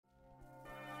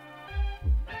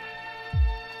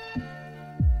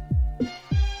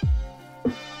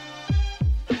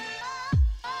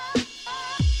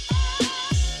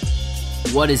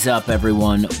What is up,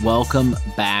 everyone? Welcome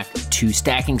back to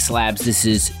Stacking Slabs. This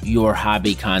is your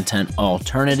hobby content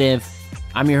alternative.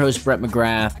 I'm your host, Brett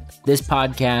McGrath. This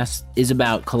podcast is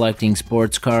about collecting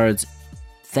sports cards.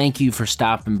 Thank you for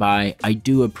stopping by. I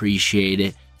do appreciate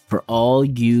it. For all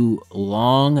you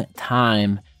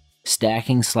long-time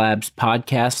Stacking Slabs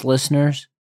podcast listeners,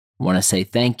 I want to say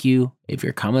thank you. If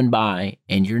you're coming by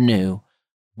and you're new,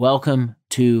 welcome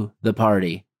to the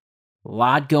party. A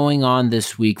lot going on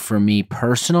this week for me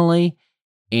personally,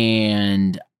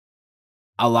 and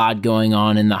a lot going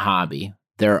on in the hobby.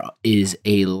 There is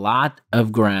a lot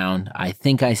of ground, I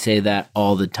think I say that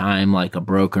all the time like a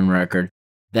broken record,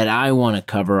 that I want to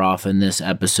cover off in this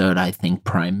episode. I think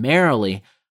primarily,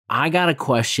 I got a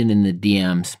question in the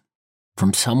DMs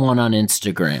from someone on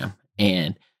Instagram,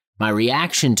 and my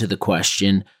reaction to the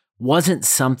question wasn't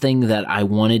something that I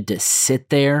wanted to sit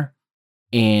there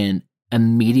and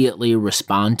immediately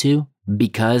respond to,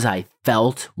 because I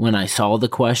felt when I saw the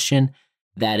question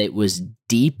that it was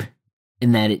deep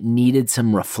and that it needed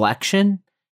some reflection.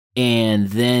 And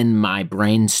then my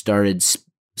brain started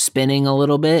spinning a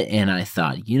little bit, and I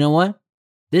thought, you know what?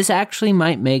 This actually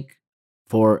might make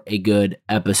for a good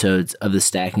episodes of the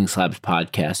Stacking Slabs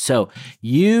podcast. So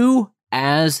you,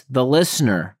 as the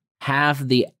listener, have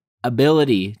the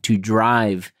ability to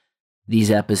drive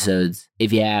these episodes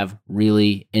if you have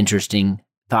really interesting,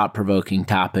 thought-provoking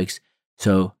topics.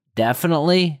 So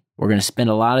definitely, we're going to spend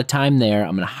a lot of time there.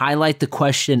 I'm going to highlight the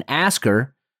question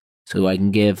asker so I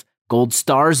can give gold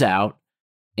stars out,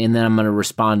 and then I'm going to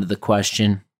respond to the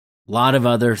question. A lot of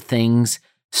other things,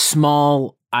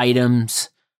 small items,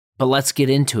 but let's get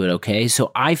into it, okay?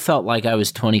 So I felt like I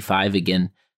was 25 again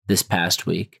this past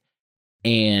week,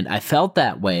 and I felt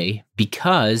that way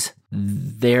because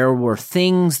there were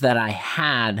things that I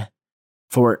had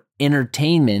for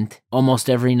entertainment almost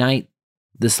every night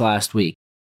this last week.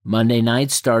 Monday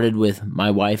night started with my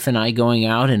wife and I going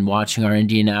out and watching our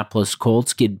Indianapolis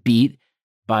Colts get beat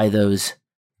by those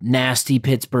nasty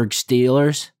Pittsburgh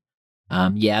Steelers.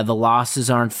 The losses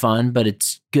aren't fun, but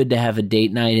it's good to have a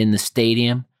date night in the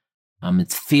stadium.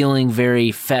 It's feeling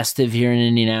very festive here in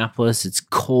Indianapolis. It's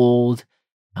cold.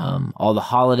 All the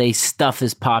holiday stuff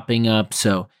is popping up,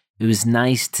 so it was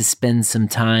nice to spend some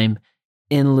time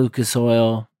in Lucas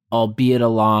Oil, albeit a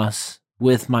loss,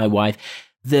 with my wife.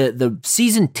 The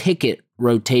season ticket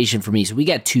rotation for me, so we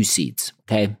got 2 seats,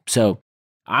 okay? So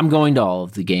I'm going to all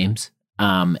of the games,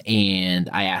 and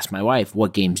I asked my wife,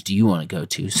 what games do you want to go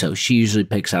to? So she usually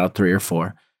picks out 3 or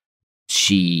 4.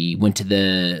 She went to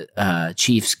the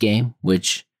Chiefs game,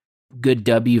 which good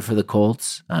W for the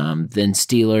Colts, then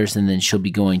Steelers, and then she'll be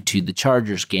going to the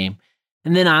Chargers game.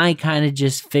 And then I kind of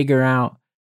just figure out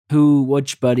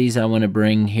which buddies I want to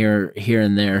bring here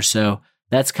and there. So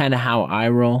that's kind of how I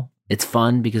roll. It's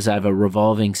fun because I have a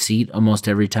revolving seat almost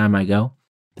every time I go.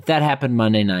 But that happened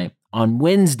Monday night. On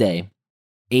Wednesday,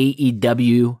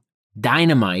 AEW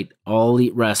Dynamite, All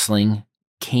Elite Wrestling,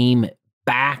 came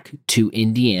back to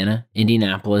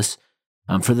Indianapolis,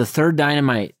 for the 3rd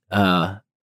Dynamite,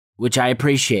 which I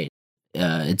appreciate.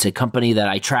 It's a company that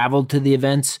I traveled to the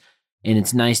events, and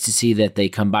it's nice to see that they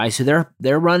come by. So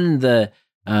they're running the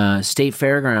state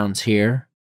fairgrounds here,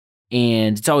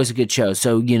 and it's always a good show.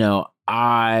 So,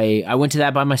 I went to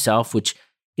that by myself, which,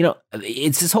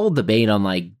 it's this whole debate on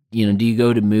like, do you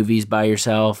go to movies by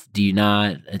yourself? Do you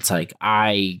not? It's like,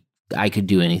 I could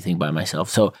do anything by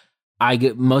myself. So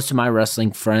most of my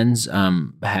wrestling friends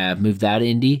have moved out of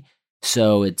Indy.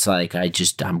 So it's like,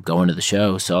 I'm going to the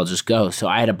show, so I'll just go. So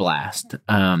I had a blast,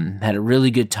 had a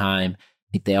really good time.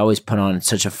 I think they always put on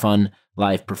such a fun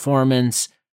live performance.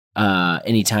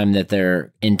 Anytime that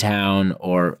they're in town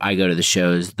or I go to the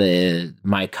shows,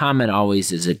 my comment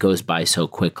always is it goes by so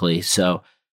quickly. So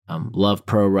love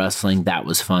pro wrestling. That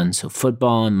was fun. So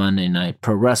football on Monday night,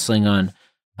 pro wrestling on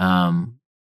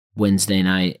Wednesday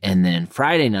night, and then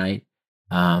Friday night,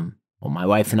 my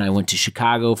wife and I went to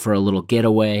Chicago for a little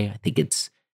getaway. I think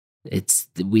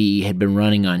we had been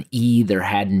running on E. There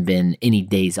hadn't been any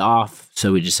days off,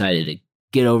 so we decided to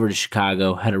get over to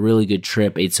Chicago. Had a really good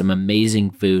trip, ate some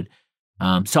amazing food.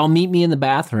 Saw Meet Me in the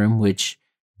Bathroom, which,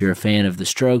 if you're a fan of the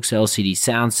Strokes, LCD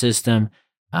Sound System,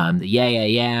 the Yeah Yeah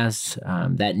Yeahs,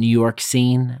 that New York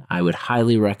scene, I would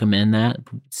highly recommend that.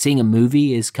 Seeing a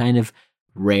movie is kind of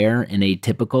rare and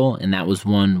atypical, and that was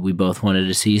one we both wanted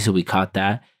to see, so we caught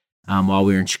that while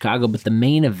we were in Chicago. But the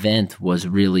main event was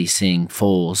really seeing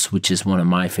Foals, which is one of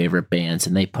my favorite bands,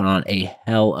 and they put on a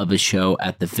hell of a show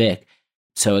at the Vic.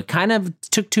 So it kind of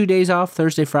took 2 days off,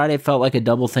 Thursday, Friday. It felt like a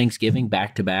double Thanksgiving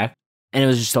back to back, and it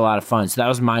was just a lot of fun. So that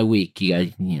was my week. You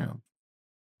got,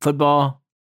 football,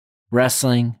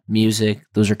 wrestling, music.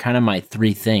 Those are kind of my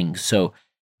three things. So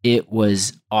it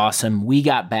was awesome. We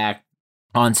got back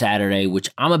on Saturday, which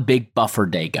I'm a big buffer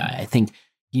day guy. I think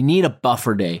you need a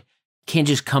buffer day. You can't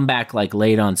just come back like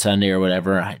late on Sunday or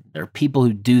whatever. There are people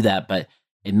who do that, but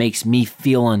it makes me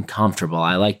feel uncomfortable.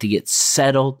 I like to get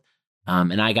settled.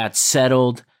 And I got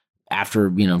settled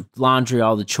after, laundry,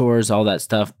 all the chores, all that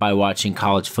stuff by watching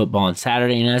college football on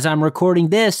Saturday. And as I'm recording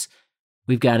this,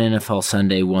 we've got NFL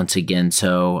Sunday once again.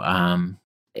 So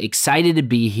excited to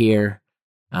be here.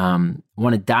 Want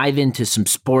to dive into some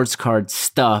sports card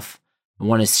stuff. I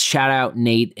want to shout out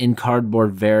Nate in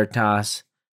Cardboard Veritas.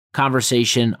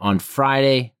 Conversation on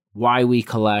Friday, why we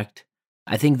collect.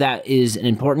 I think that is an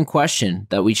important question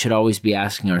that we should always be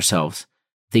asking ourselves.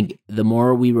 I think the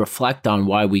more we reflect on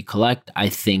why we collect, I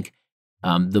think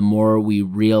the more we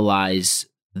realize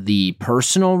the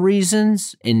personal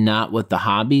reasons and not what the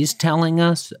hobby's telling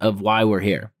us of why we're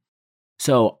here.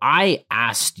 So I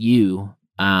asked you,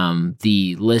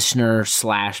 the listener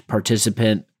 /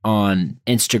 participant on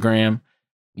Instagram,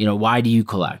 why do you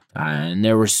collect? And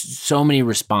there were so many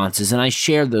responses, and I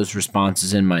shared those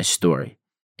responses in my story.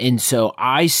 And so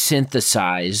I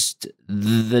synthesized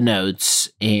the notes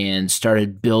and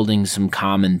started building some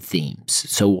common themes.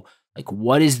 So like,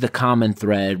 what is the common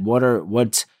thread?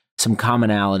 What's some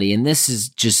commonality? And this is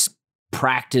just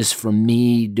practice from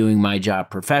me doing my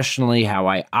job professionally, how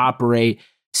I operate,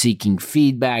 seeking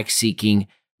feedback, seeking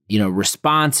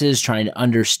responses, trying to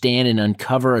understand and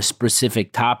uncover a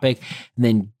specific topic, and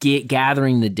then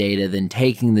gathering the data, then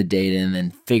taking the data, and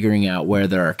then figuring out where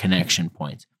there are connection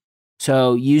points.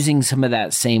 So using some of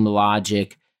that same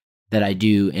logic that I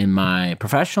do in my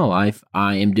professional life,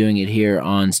 I am doing it here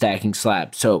on Stacking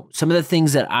Slabs. So some of the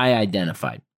things that I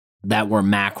identified that were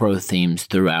macro themes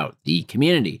throughout the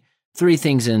community, 3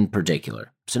 things in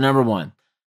particular. So number 1,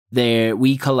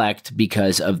 we collect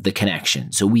because of the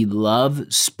connection. So we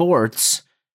love sports,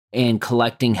 and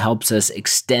collecting helps us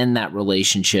extend that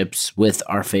relationships with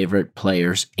our favorite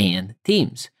players and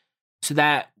teams. So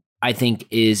that, I think,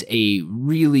 is a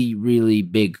really, really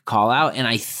big call out. And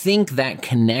I think that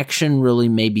connection really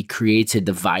maybe creates a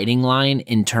dividing line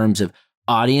in terms of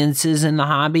audiences in the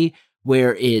hobby,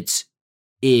 where it's,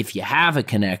 if you have a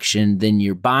connection, then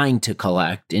you're buying to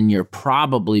collect, and you're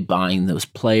probably buying those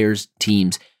players,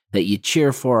 teams that you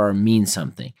cheer for or mean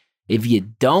something. If you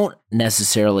don't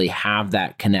necessarily have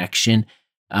that connection,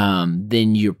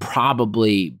 then you're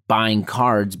probably buying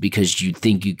cards because you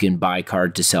think you can buy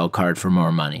card to sell card for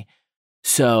more money.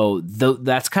 So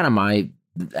that's kind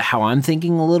of how I'm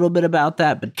thinking a little bit about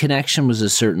that, but connection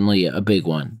was certainly a big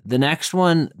one. The next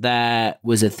one that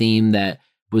was a theme that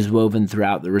was woven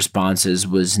throughout the responses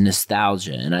was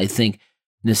nostalgia. And I think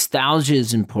nostalgia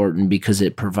is important because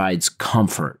it provides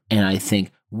comfort. And I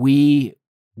think we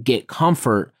get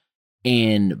comfort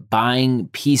in buying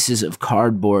pieces of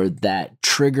cardboard that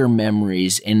trigger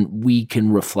memories, and we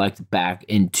can reflect back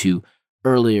into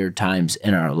earlier times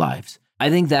in our lives. I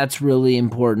think that's really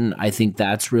important. I think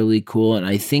that's really cool. And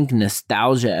I think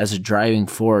nostalgia as a driving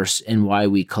force in why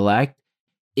we collect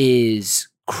is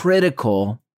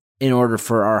critical in order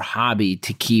for our hobby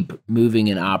to keep moving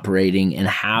and operating and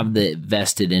have the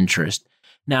vested interest.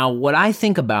 Now, what I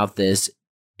think about this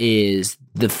is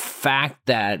the fact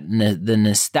that the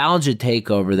nostalgia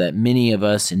takeover that many of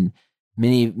us and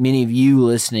many of you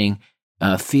listening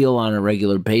feel on a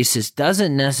regular basis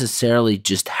doesn't necessarily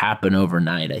just happen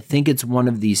overnight. I think it's one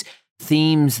of these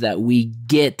themes that we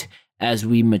get as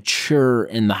we mature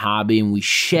in the hobby and we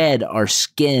shed our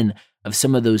skin of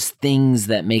some of those things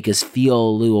that make us feel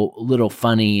a little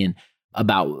funny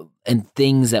and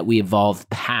things that we evolved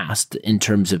past in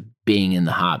terms of being in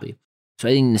the hobby. So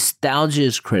I think nostalgia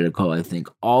is critical. I think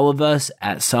all of us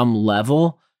at some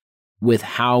level with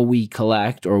how we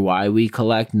collect or why we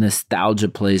collect, nostalgia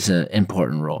plays an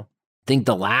important role. I think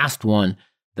the last one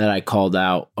that I called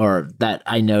out, or that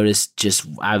I noticed, just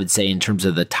I would say in terms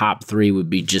of the top 3, would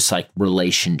be just like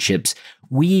relationships.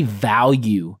 We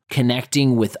value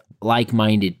connecting with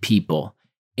like-minded people.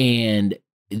 And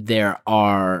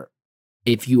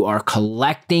if you are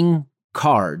collecting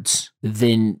cards,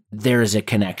 then there is a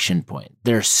connection point.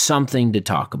 There's something to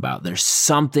talk about. There's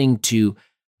something to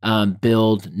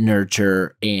build,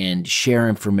 nurture, and share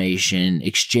information,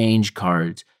 exchange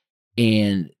cards,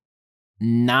 and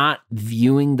not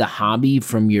viewing the hobby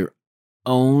from your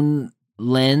own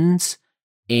lens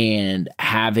and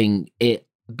having it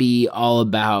be all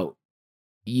about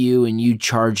you and you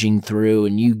charging through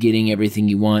and you getting everything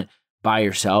you want by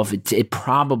yourself. It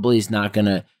probably is not going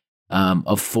to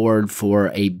afford for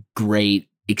a great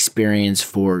experience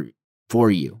for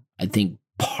you. I think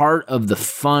part of the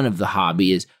fun of the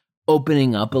hobby is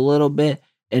opening up a little bit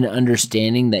and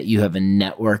understanding that you have a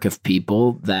network of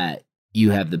people that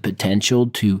you have the potential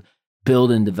to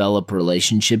build and develop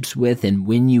relationships with. And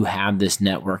when you have this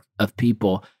network of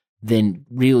people, then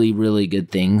really, really good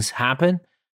things happen.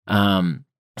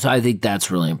 So I think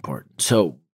that's really important.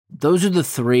 So those are the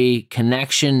three: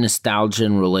 connection, nostalgia,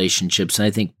 and relationships. And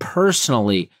I think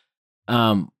personally,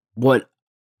 what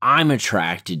I'm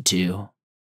attracted to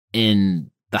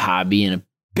in the hobby, and a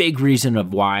big reason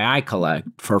of why I collect,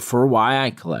 for why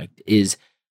I collect, is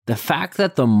the fact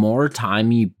that the more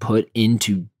time you put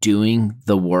into doing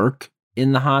the work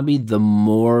in the hobby, the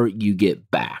more you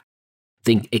get back. I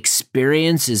think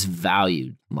experience is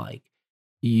valued. Like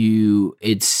you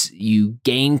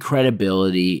gain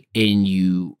credibility, and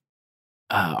you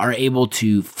are able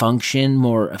to function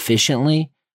more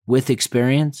efficiently with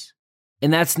experience.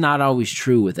 And that's not always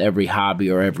true with every hobby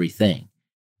or everything.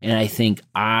 And I think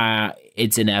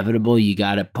it's inevitable. You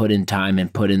got to put in time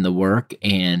and put in the work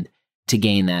and to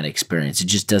gain that experience. It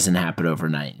just doesn't happen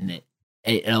overnight. And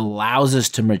it allows us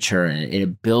to mature, and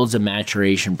it builds a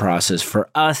maturation process for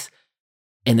us,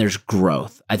 and there's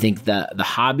growth. I think the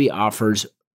hobby offers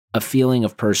a feeling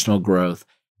of personal growth,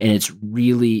 and it's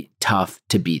really tough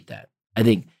to beat that. I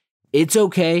think it's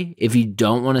okay if you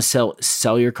don't want to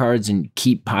sell your cards and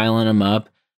keep piling them up.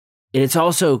 And it's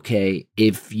also okay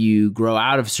if you grow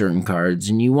out of certain cards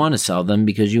and you want to sell them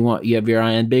because you have your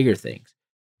eye on bigger things.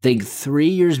 I think 3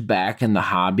 years back in the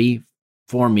hobby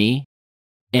for me,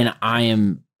 and I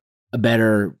am a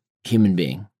better human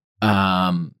being,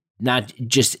 not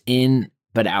just in,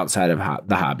 but outside of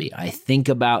the hobby. I think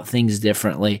about things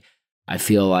differently. I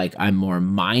feel like I'm more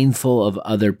mindful of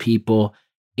other people.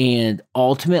 And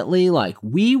ultimately, like,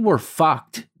 we were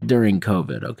fucked during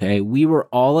COVID, okay? We were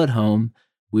all at home.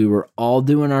 We were all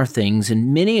doing our things.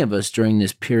 And many of us during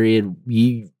this period,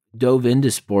 we dove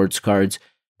into sports cards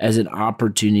as an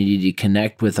opportunity to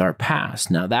connect with our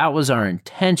past. Now, that was our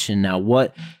intention. Now,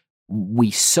 what we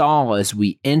saw as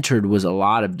we entered was a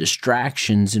lot of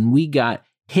distractions, and we got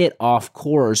hit off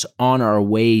course on our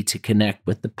way to connect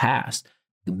with the past.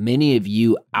 Many of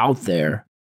you out there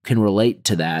can relate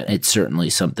to that. It's certainly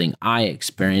something I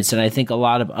experienced, and I think a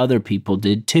lot of other people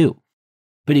did too.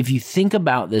 But if you think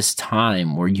about this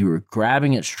time where you were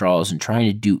grabbing at straws and trying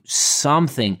to do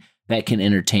something that can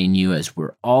entertain you, as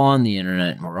we're all on the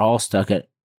internet and we're all stuck in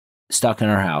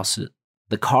our house,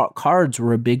 the cards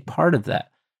were a big part of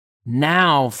that.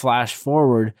 Now, flash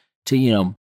forward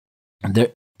to,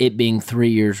 it being 3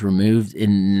 years removed,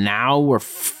 and now we're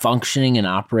functioning and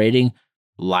operating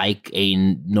like a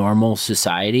normal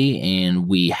society, and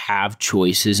we have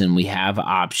choices and we have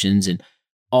options and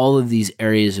all of these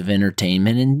areas of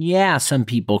entertainment. And yeah, some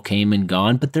people came and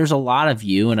gone, but there's a lot of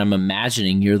you, and I'm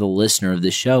imagining you're the listener of the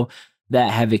show,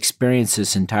 that have experienced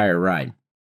this entire ride.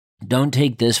 Don't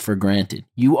take this for granted.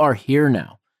 You are here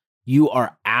now. You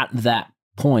are at that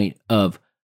point of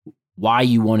why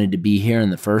you wanted to be here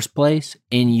in the first place,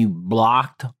 and you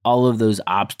blocked all of those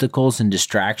obstacles and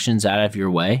distractions out of your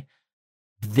way.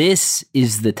 This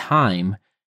is the time,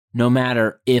 no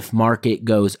matter if market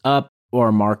goes up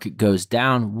or market goes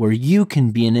down, where you can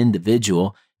be an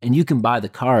individual and you can buy the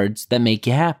cards that make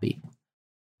you happy.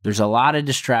 There's a lot of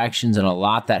distractions and a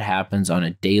lot that happens on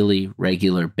a daily,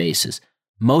 regular basis.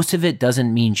 Most of it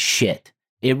doesn't mean shit.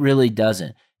 It really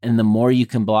doesn't. And the more you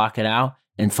can block it out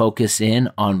and focus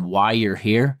in on why you're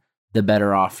here, the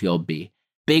better off you'll be.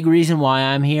 Big reason why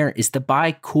I'm here is to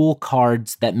buy cool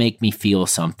cards that make me feel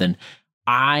something.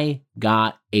 I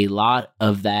got a lot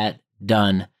of that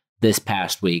done this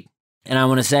past week. And I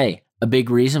want to say a big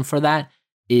reason for that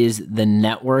is the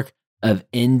network of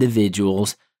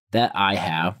individuals that I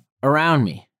have around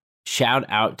me. Shout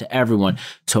out to everyone.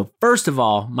 So first of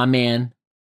all, my man,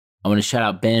 I want to shout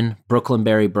out Ben, Brooklyn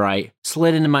Berry Bright,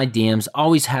 slid into my DMs,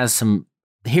 always has some,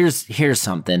 here's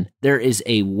something. There is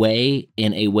a way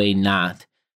and a way not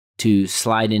to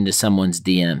slide into someone's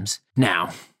DMs. Now,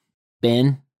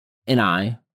 Ben and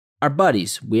I are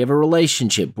buddies. We have a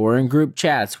relationship. We're in group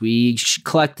chats. We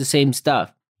collect the same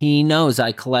stuff. He knows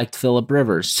I collect Philip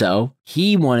Rivers, so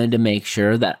he wanted to make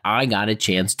sure that I got a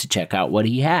chance to check out what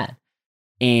he had.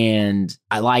 And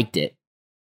I liked it.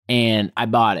 And I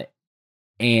bought it.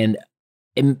 And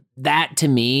that, to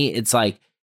me, it's like,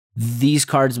 these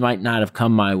cards might not have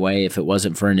come my way if it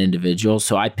wasn't for an individual.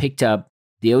 So I picked up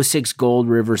the 06 Gold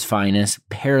Rivers Finest,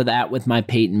 pair that with my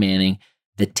Peyton Manning,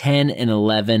 the 10 and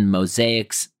 11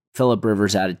 Mosaics Philip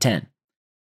Rivers out of 10.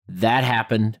 That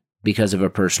happened because of a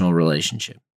personal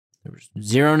relationship. There was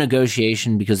zero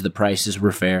negotiation because the prices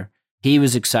were fair. He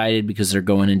was excited because they're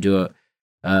going into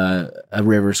a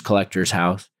Rivers collector's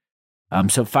house.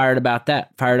 So fired up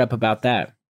about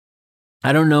that.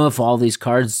 I don't know if all these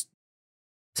cards,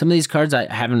 some of these cards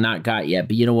I have not got yet,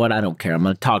 but you know what? I don't care. I'm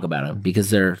going to talk about them because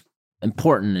they're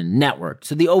important and networked.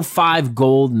 So the 05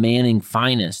 Gold Manning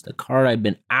Finest, the card I've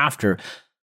been after,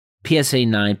 PSA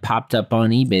 9, popped up on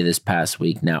eBay this past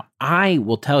week. Now, I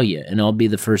will tell you, and I'll be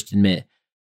the first to admit,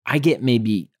 I get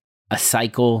maybe a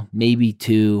cycle, maybe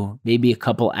two, maybe a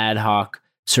couple ad hoc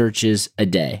searches a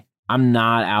day. I'm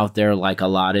not out there like a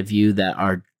lot of you that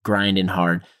are grinding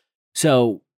hard.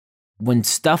 So when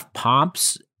stuff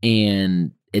pops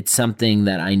and it's something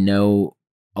that I know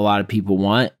a lot of people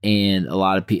want and a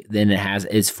lot of people, then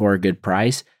it's for a good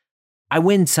price, I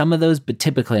win some of those, but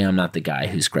typically I'm not the guy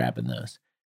who's grabbing those.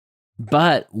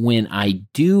 But when I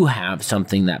do have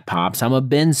something that pops, I'm a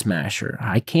bin smasher.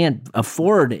 I can't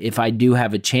afford, if I do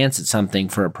have a chance at something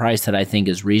for a price that I think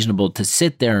is reasonable, to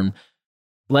sit there and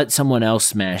let someone else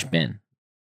smash bin.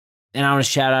 And I want to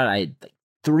shout out,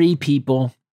 3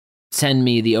 people send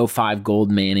me the 05 Gold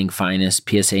Manning Finest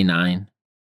PSA 9.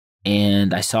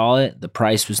 And I saw it, the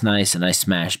price was nice, and I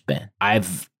smashed bin. I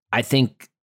think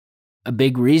a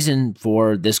big reason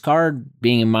for this card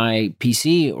being in my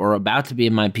PC or about to be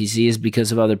in my PC is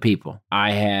because of other people.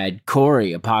 I had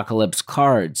Corey, Apocalypse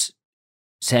Cards,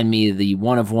 send me the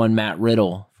 1/1 Matt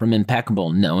Riddle from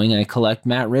Impeccable, knowing I collect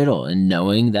Matt Riddle and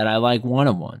knowing that I like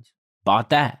 1/1s.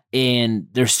 Bought that. And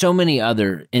there's so many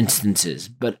other instances.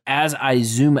 But as I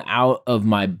zoom out of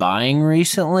my buying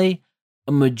recently,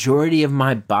 a majority of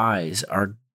my buys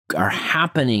are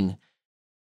happening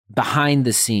behind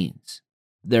the scenes.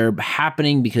 They're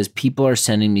happening because people are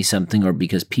sending me something or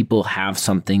because people have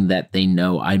something that they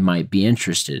know I might be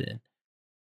interested in.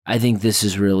 I think this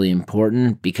is really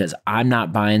important because I'm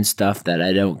not buying stuff that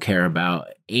I don't care about,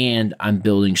 and I'm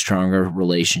building stronger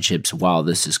relationships while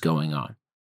this is going on.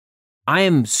 I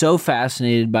am so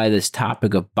fascinated by this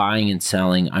topic of buying and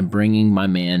selling. I'm bringing my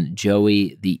man,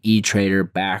 Joey, the E-Trader,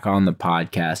 back on the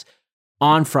podcast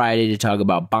on Friday to talk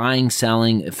about buying,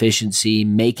 selling, efficiency,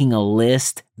 making a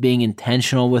list, being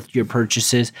intentional with your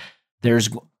purchases. There's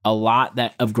a lot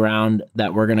of ground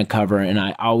that we're going to cover, and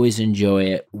I always enjoy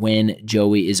it when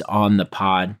Joey is on the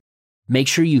pod. Make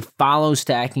sure you follow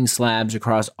Stacking Slabs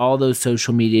across all those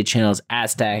social media channels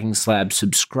at Stacking Slabs.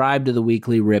 Subscribe to the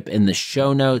weekly rip in the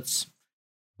show notes.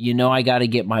 You know I got to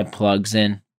get my plugs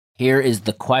in. Here is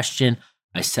the question.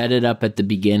 I set it up at the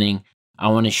beginning. I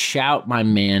want to shout my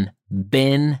man,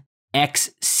 Ben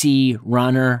XC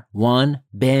Runner 1,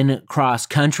 Ben Cross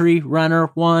Country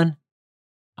Runner 1.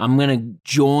 I'm going to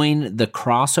join the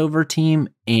crossover team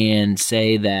and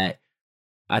say that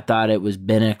I thought it was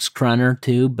Ben X Crunner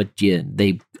too, but yeah,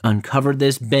 they uncovered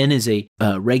this. Ben is a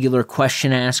regular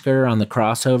question asker on the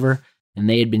crossover, and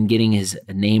they had been getting his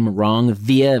name wrong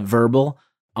via verbal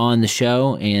on the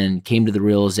show and came to the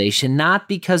realization, not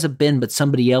because of Ben, but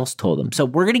somebody else told them. So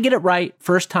we're going to get it right.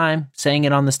 First time saying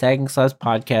it on the Stacking Slabs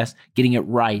podcast, getting it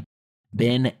right.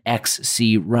 Ben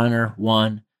XC Runner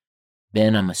 1.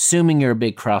 Ben, I'm assuming you're a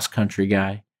big cross-country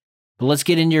guy. But let's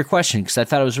get into your question because I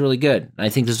thought it was really good. I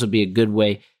think this would be a good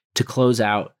way to close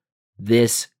out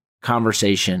this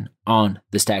conversation on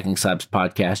the Stacking Slabs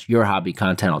podcast, your hobby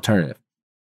content alternative.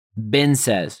 Ben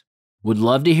says, would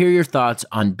love to hear your thoughts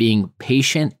on being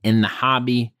patient in the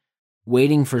hobby,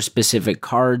 waiting for specific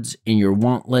cards in your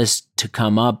want list to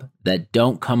come up that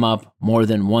don't come up more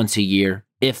than once a year,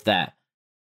 if that,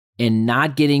 and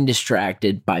not getting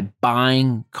distracted by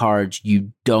buying cards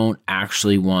you don't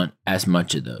actually want as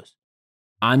much of those.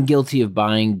 I'm guilty of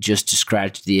buying just to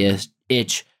scratch the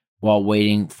itch while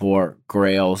waiting for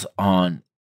grails on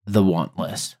the want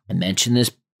list. I mentioned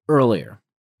this earlier.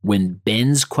 When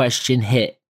Ben's question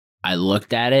hit, I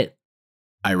looked at it,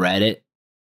 I read it,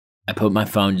 I put my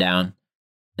phone down,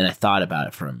 and I thought about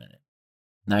it for a minute.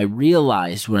 And I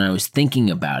realized when I was thinking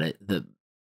about it, the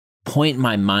point in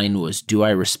my mind was, do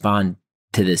I respond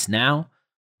to this now,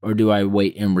 or do I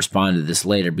wait and respond to this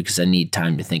later because I need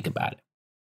time to think about it?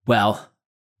 Well,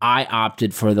 I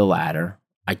opted for the latter.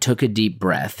 I took a deep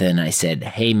breath and I said,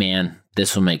 hey man,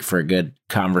 this will make for a good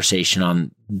conversation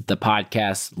on the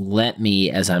podcast. Let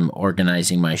me, as I'm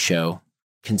organizing my show,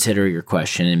 consider your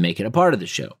question and make it a part of the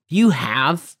show. You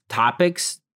have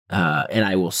topics, and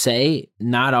I will say,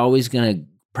 not always going to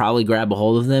probably grab a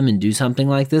hold of them and do something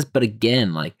like this. But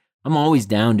again, like, I'm always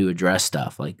down to address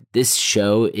stuff. Like, this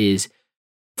show is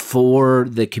for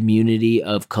the community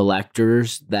of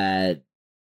collectors that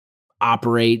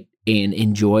operate and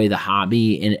enjoy the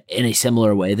hobby in a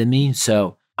similar way than me.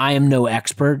 So I am no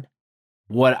expert.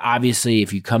 What, obviously,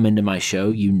 if you come into my show,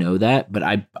 you know that, but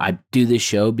I do this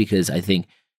show because I think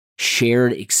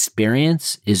shared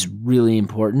experience is really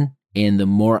important. And the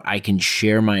more I can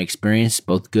share my experience,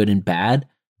 both good and bad,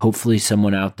 hopefully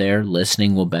someone out there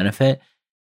listening will benefit.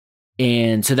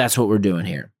 And so that's what we're doing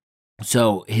here.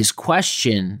 So his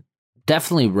question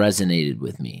definitely resonated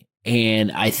with me.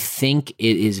 And I think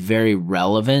it is very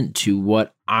relevant to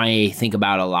what I think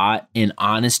about a lot. And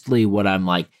honestly, what I'm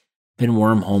like been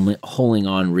wormholing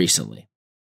on recently.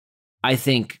 I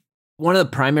think one of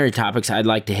the primary topics I'd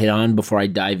like to hit on before I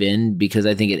dive in, because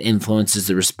I think it influences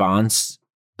the response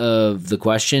of the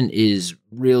question, is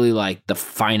really like the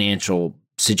financial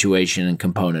situation and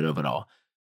component of it all.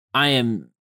 I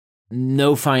am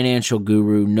no financial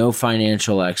guru, no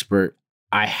financial expert.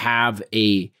 I have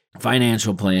a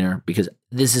financial planner because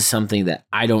this is something that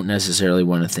I don't necessarily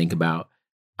want to think about.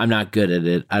 I'm not good at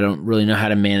it. I don't really know how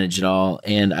to manage it all.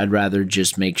 And I'd rather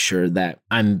just make sure that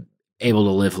I'm able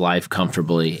to live life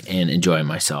comfortably and enjoy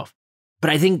myself. But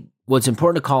I think what's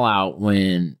important to call out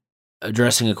when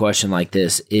addressing a question like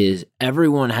this is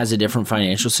everyone has a different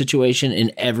financial situation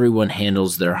and everyone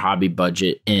handles their hobby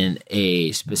budget in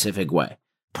a specific way.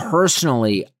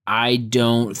 Personally, I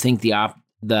don't think the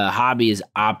hobby is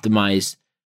optimized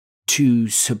to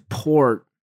support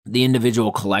the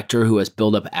individual collector who has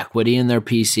built up equity in their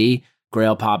PC.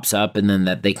 Grail pops up and then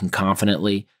that they can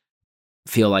confidently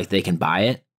feel like they can buy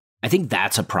it. I think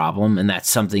that's a problem, and that's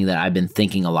something that I've been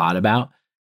thinking a lot about.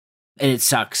 And it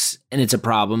sucks, and it's a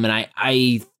problem. And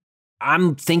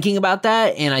I'm thinking about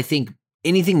that, and I think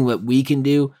anything that we can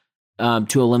do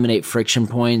to eliminate friction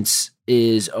points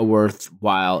is a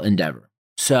worthwhile endeavor.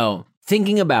 So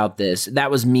thinking about this,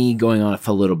 that was me going off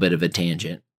a little bit of a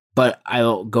tangent. But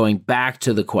going back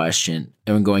to the question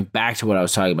and going back to what I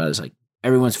was talking about is like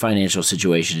everyone's financial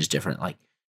situation is different. Like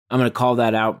I'm going to call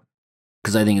that out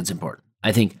because I think it's important.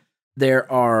 I think there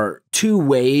are two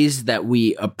ways that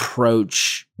we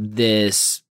approach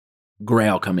this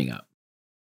Grail coming up.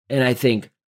 And I think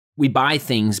we buy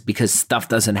things because stuff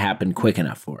doesn't happen quick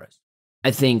enough for us.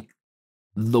 I think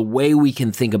the way we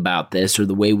can think about this, or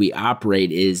the way we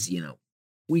operate, is,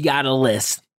 we got a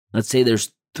list. Let's say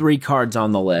there's 3 cards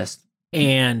on the list.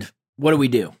 And what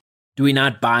do? Do we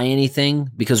not buy anything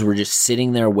because we're just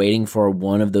sitting there waiting for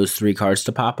one of those 3 cards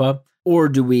to pop up? Or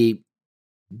do we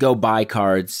go buy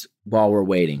cards while we're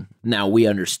waiting? Now, we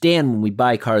understand when we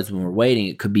buy cards when we're waiting,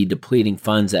 it could be depleting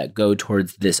funds that go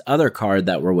towards this other card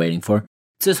that we're waiting for.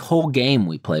 It's this whole game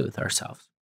we play with ourselves.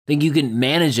 I think you can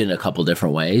manage it in a couple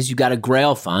different ways. You got a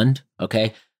Grail fund,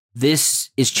 okay?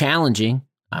 This is challenging.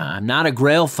 I'm not a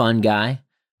Grail fund guy,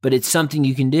 but it's something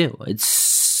you can do. It's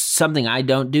something I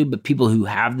don't do, but people who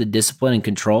have the discipline and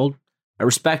control, I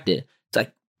respect it. It's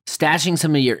like stashing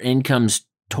some of your incomes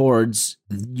towards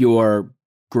your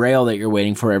Grail that you're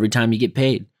waiting for every time you get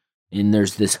paid. And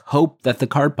there's this hope that the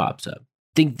card pops up.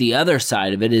 I think the other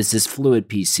side of it is this fluid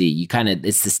PC.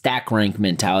 It's the stack rank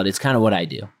mentality. It's kind of what I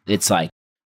do. It's like,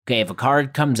 okay, if a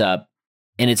card comes up,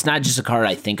 and it's not just a card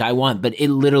I think I want, but it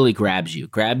literally grabs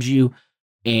you,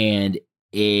 and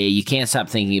you can't stop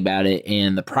thinking about it,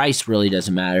 and the price really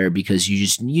doesn't matter because you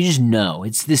just know.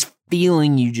 It's this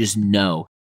feeling you just know.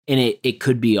 And it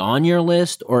could be on your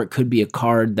list, or it could be a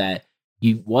card that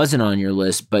you wasn't on your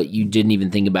list, but you didn't even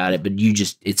think about it, but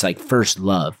it's like first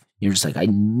love. You're just like, I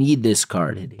need this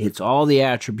card. It hits all the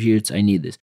attributes. I need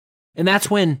this. And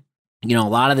that's when, a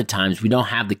lot of the times we don't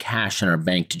have the cash in our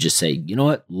bank to just say, you know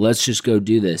what, let's just go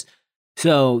do this.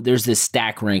 So there's this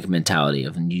stack rank mentality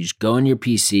of, and you just go in your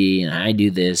PC and I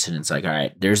do this, and it's like, all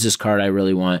right, there's this card I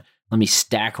really want. Let me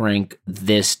stack rank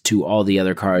this to all the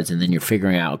other cards. And then you're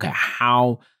figuring out, okay,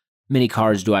 how many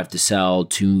cards do I have to sell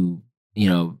to,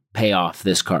 pay off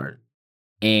this card?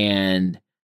 And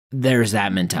there's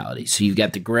that mentality. So you've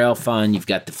got the Grail fund, you've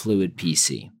got the fluid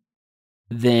PC.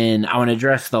 Then I want to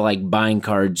address the buying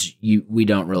cards we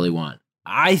don't really want.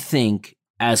 I think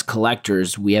as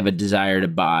collectors, we have a desire to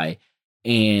buy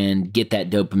and get that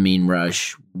dopamine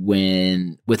rush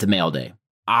with a mail day.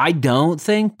 I don't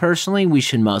think personally we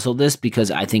should muzzle this because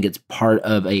I think it's part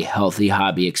of a healthy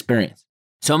hobby experience.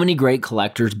 So many great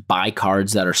collectors buy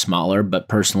cards that are smaller but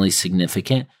personally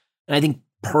significant. And I think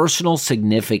personal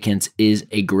significance is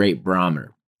a great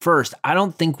barometer. First, I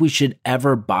don't think we should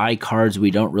ever buy cards we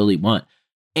don't really want.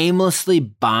 Aimlessly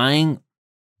buying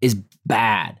is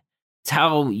bad. It's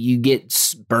how you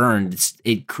get burned.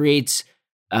 It creates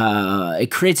a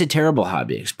terrible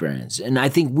hobby experience. And I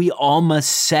think we all must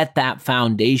set that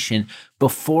foundation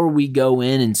before we go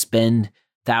in and spend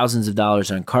thousands of dollars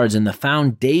on cards. And the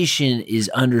foundation is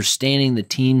understanding the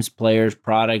teams, players,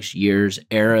 products, years,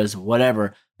 eras,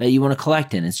 whatever that you want to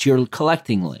collect in. It's your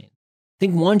collecting lane. I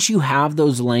think once you have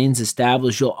those lanes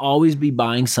established, you'll always be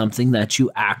buying something that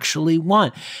you actually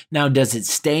want. Now, does it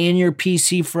stay in your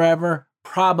PC forever?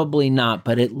 Probably not,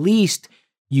 but at least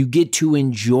you get to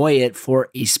enjoy it for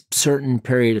a certain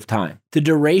period of time. The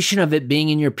duration of it being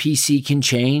in your PC can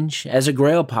change as a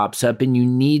grail pops up and you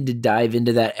need to dive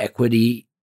into that equity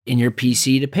in your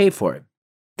PC to pay for it.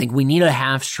 I think we need a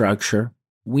half structure.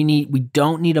 We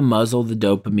don't need to muzzle the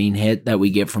dopamine hit that we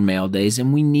get from mail days,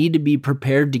 and we need to be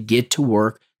prepared to get to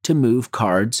work to move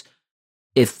cards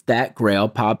if that grail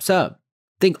pops up.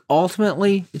 I think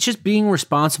ultimately it's just being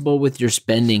responsible with your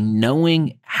spending,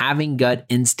 knowing, having gut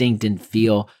instinct and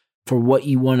feel for what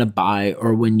you want to buy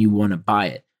or when you want to buy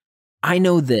it. I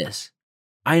know this.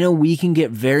 I know we can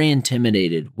get very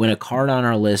intimidated when a card on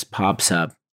our list pops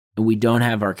up and we don't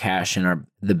have our cash in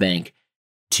the bank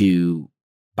to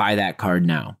buy that card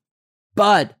now.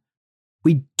 But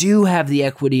we do have the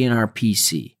equity in our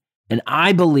PC. And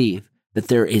I believe that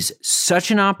there is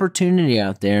such an opportunity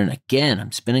out there. And again,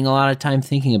 I'm spending a lot of time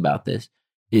thinking about this,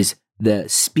 is the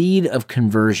speed of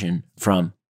conversion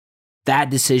from that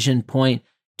decision point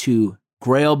to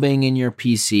Grail being in your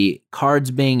PC,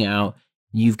 cards being out,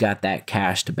 you've got that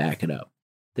cash to back it up.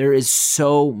 There is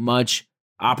so much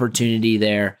opportunity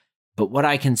there. But what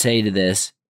I can say to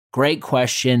this, great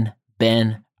question,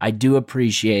 Ben. I do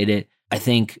appreciate it. I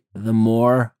think the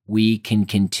more we can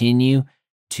continue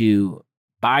to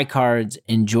buy cards,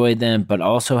 enjoy them, but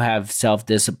also have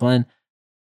self-discipline,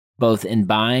 both in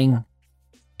buying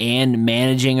and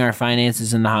managing our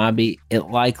finances in the hobby, it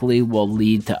likely will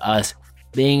lead to us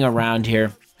being around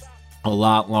here a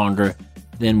lot longer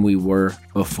than we were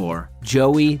before.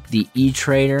 Joey, the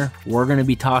E-Trader, we're going to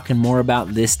be talking more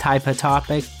about this type of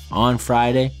topic on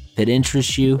Friday. If it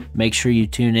interests you, make sure you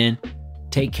tune in.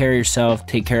 Take care of yourself.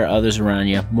 Take care of others around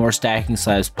you. More Stacking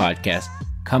Slabs podcast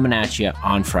coming at you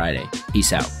on Friday.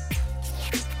 Peace out.